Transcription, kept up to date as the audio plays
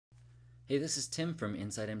Hey, this is Tim from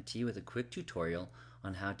InsideMT with a quick tutorial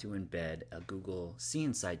on how to embed a Google See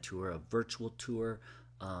Inside tour, a virtual tour,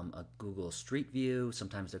 a Google Street View,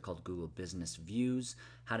 sometimes they're called Google Business Views,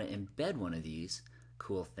 how to embed one of these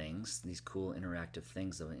cool things, these cool interactive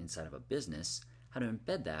things inside of a business, how to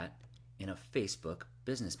embed that in a Facebook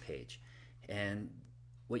business page. And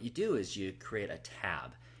what you do is you create a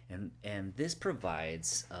tab, and this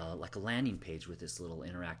provides like a landing page with this little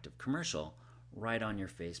interactive commercial right on your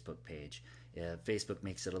Facebook page. Facebook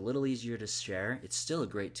makes it a little easier to share. It's still a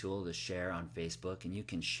great tool to share on Facebook, and you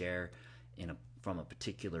can share from a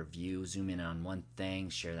particular view, zoom in on one thing,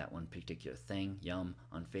 share that one particular thing, yum,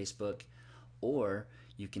 on Facebook, or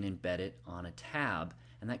you can embed it on a tab,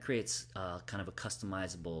 and that creates kind of a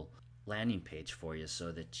customizable landing page for you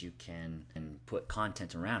so that you can put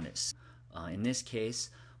content around it. In this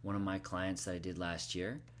case, one of my clients that I did last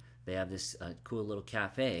year, they have this cool little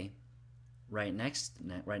cafe right next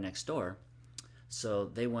door, so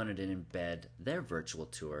they wanted to embed their virtual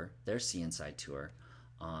tour, their See Inside tour,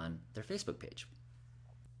 on their Facebook page.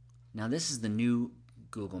 Now this is the new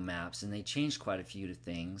Google Maps, and they changed quite a few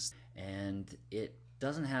things, and it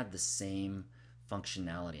doesn't have the same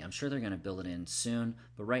functionality. I'm sure they're going to build it in soon,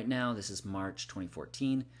 but right now, this is March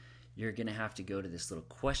 2014, you're going to have to go to this little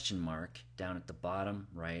question mark down at the bottom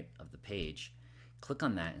right of the page, click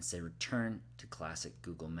on that and say return to classic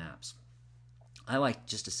Google Maps. I like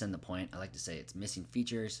just to send the point, I like to say it's missing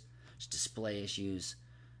features, it's display issues,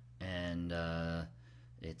 and I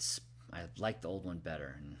like the old one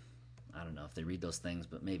better. And I don't know if they read those things,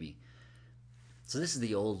 but maybe. So this is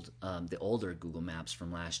the older Google Maps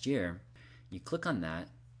from last year. You click on that,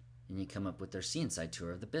 and you come up with their See Inside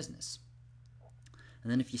tour of the business.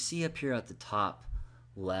 And then if you see up here at the top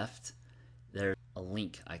left, there's a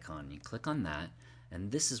link icon. You click on that,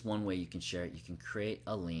 and this is one way you can share it. You can create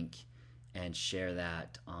a link and share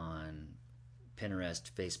that on Pinterest,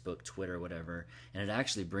 Facebook, Twitter, whatever, and it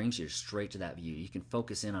actually brings you straight to that view. You can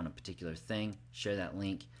focus in on a particular thing, share that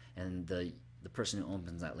link, and the person who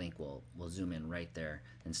opens that link will zoom in right there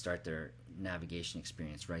and start their navigation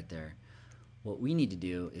experience right there. What we need to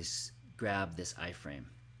do is grab this iframe.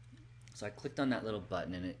 So I clicked on that little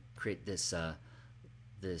button, and it creates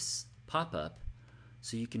this pop-up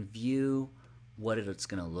so you can view what it's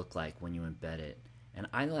going to look like when you embed it. And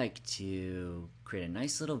I like to create a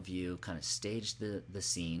nice little view, kind of stage the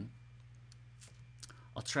scene.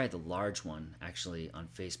 I'll try the large one actually on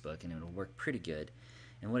Facebook, and it'll work pretty good.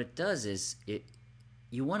 And what it does is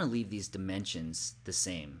you want to leave these dimensions the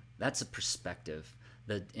same. That's a perspective.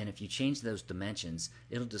 And if you change those dimensions,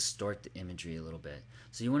 it'll distort the imagery a little bit.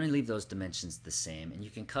 So you want to leave those dimensions the same, and you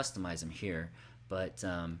can customize them here, but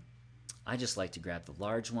I just like to grab the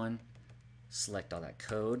large one, select all that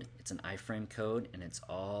code. It's an iframe code, and it's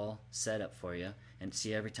all set up for you. And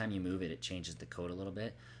see, every time you move it, it changes the code a little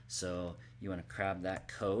bit. So you want to grab that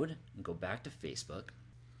code and go back to Facebook.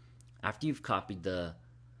 After you've copied the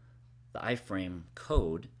iframe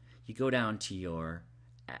code, you go down to your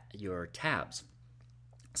tabs.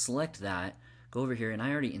 Select that, go over here, and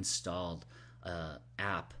I already installed an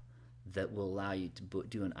app that will allow you to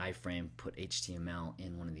do an iframe, put HTML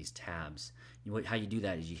in one of these tabs. How you do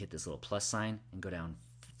that is you hit this little plus sign and go down,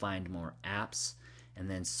 find more apps, and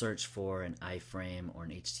then search for an iframe or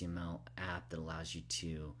an HTML app that allows you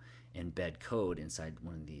to embed code inside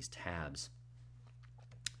one of these tabs.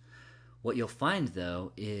 What you'll find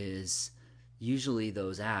though is usually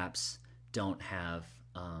those apps don't have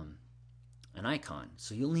an icon,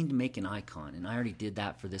 so you'll need to make an icon, and I already did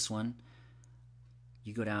that for this one.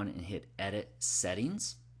 You go down and hit Edit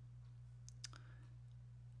Settings,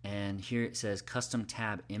 and here it says Custom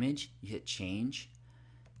Tab Image. You hit Change,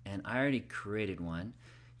 and I already created one.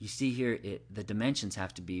 You see here the dimensions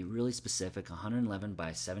have to be really specific, 111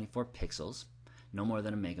 by 74 pixels, no more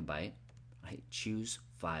than a megabyte. I hit Choose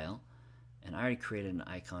File, and I already created an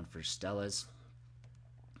icon for Stella's.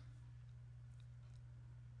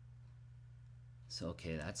 So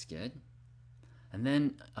okay, that's good. And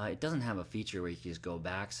then it doesn't have a feature where you can just go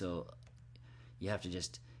back, so you have to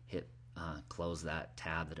just hit close that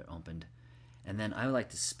tab that it opened. And then I like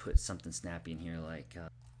to put something snappy in here, like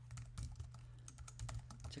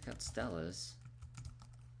check out Stella's.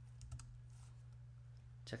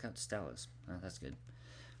 Check out Stella's. Oh, that's good.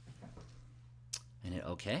 And hit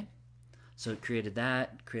OK. So it created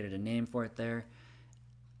that, created a name for it there.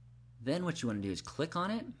 Then what you want to do is click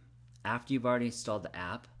on it after you've already installed the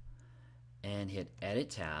app, and hit Edit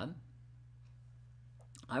Tab.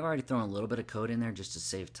 I've already thrown a little bit of code in there just to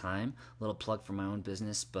save time, a little plug for my own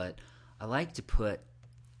business, but I like to put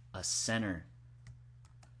a center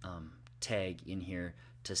tag in here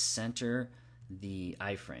to center the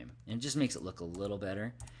iframe, and it just makes it look a little better.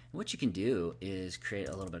 And what you can do is create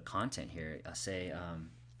a little bit of content here. I'll say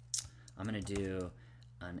I'm going to do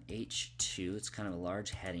an H2. It's kind of a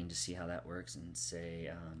large heading to see how that works, and say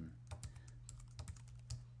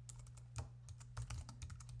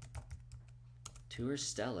tour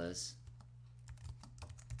Stella's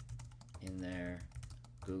in their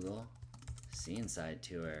Google See Inside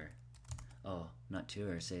tour. Oh, not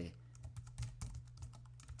tour, say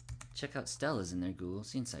check out Stella's in their Google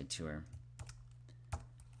See Inside tour.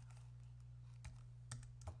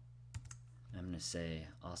 I'm going to say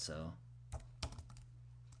also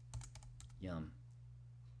yum.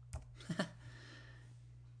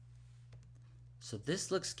 So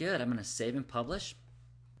this looks good. I'm going to save and publish,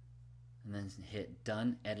 and then hit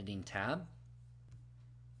Done Editing tab.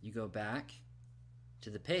 You go back to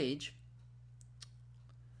the page.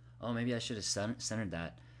 Oh, maybe I should have centered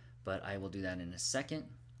that, but I will do that in a second.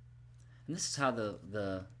 And this is how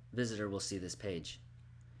the visitor will see this page.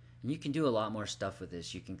 And you can do a lot more stuff with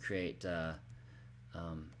this. You can create,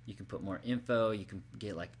 you can put more info. You can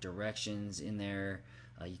get like directions in there.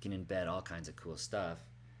 You can embed all kinds of cool stuff.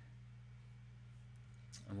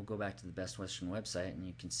 And we'll go back to the Best Western website, and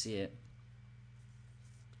you can see it.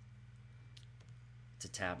 It's a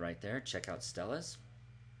tab right there. Check out Stella's.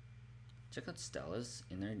 Check out Stella's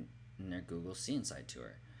in their Google See Inside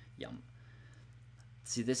tour. Yum.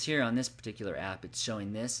 See this here on this particular app, it's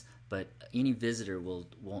showing this, but any visitor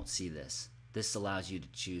won't see this. This allows you to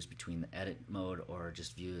choose between the edit mode or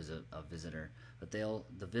just view as a visitor, but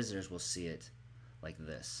the visitors will see it like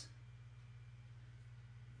this.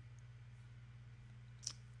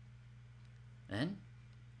 And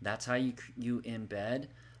that's how you embed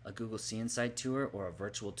a Google See Inside tour or a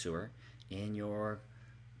virtual tour in your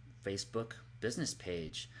Facebook business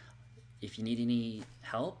page. If you need any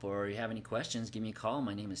help or you have any questions, give me a call.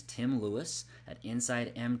 My name is Tim Lewis at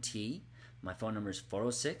InsideMT. My phone number is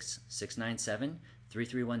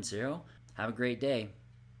 406-697-3310. Have a great day.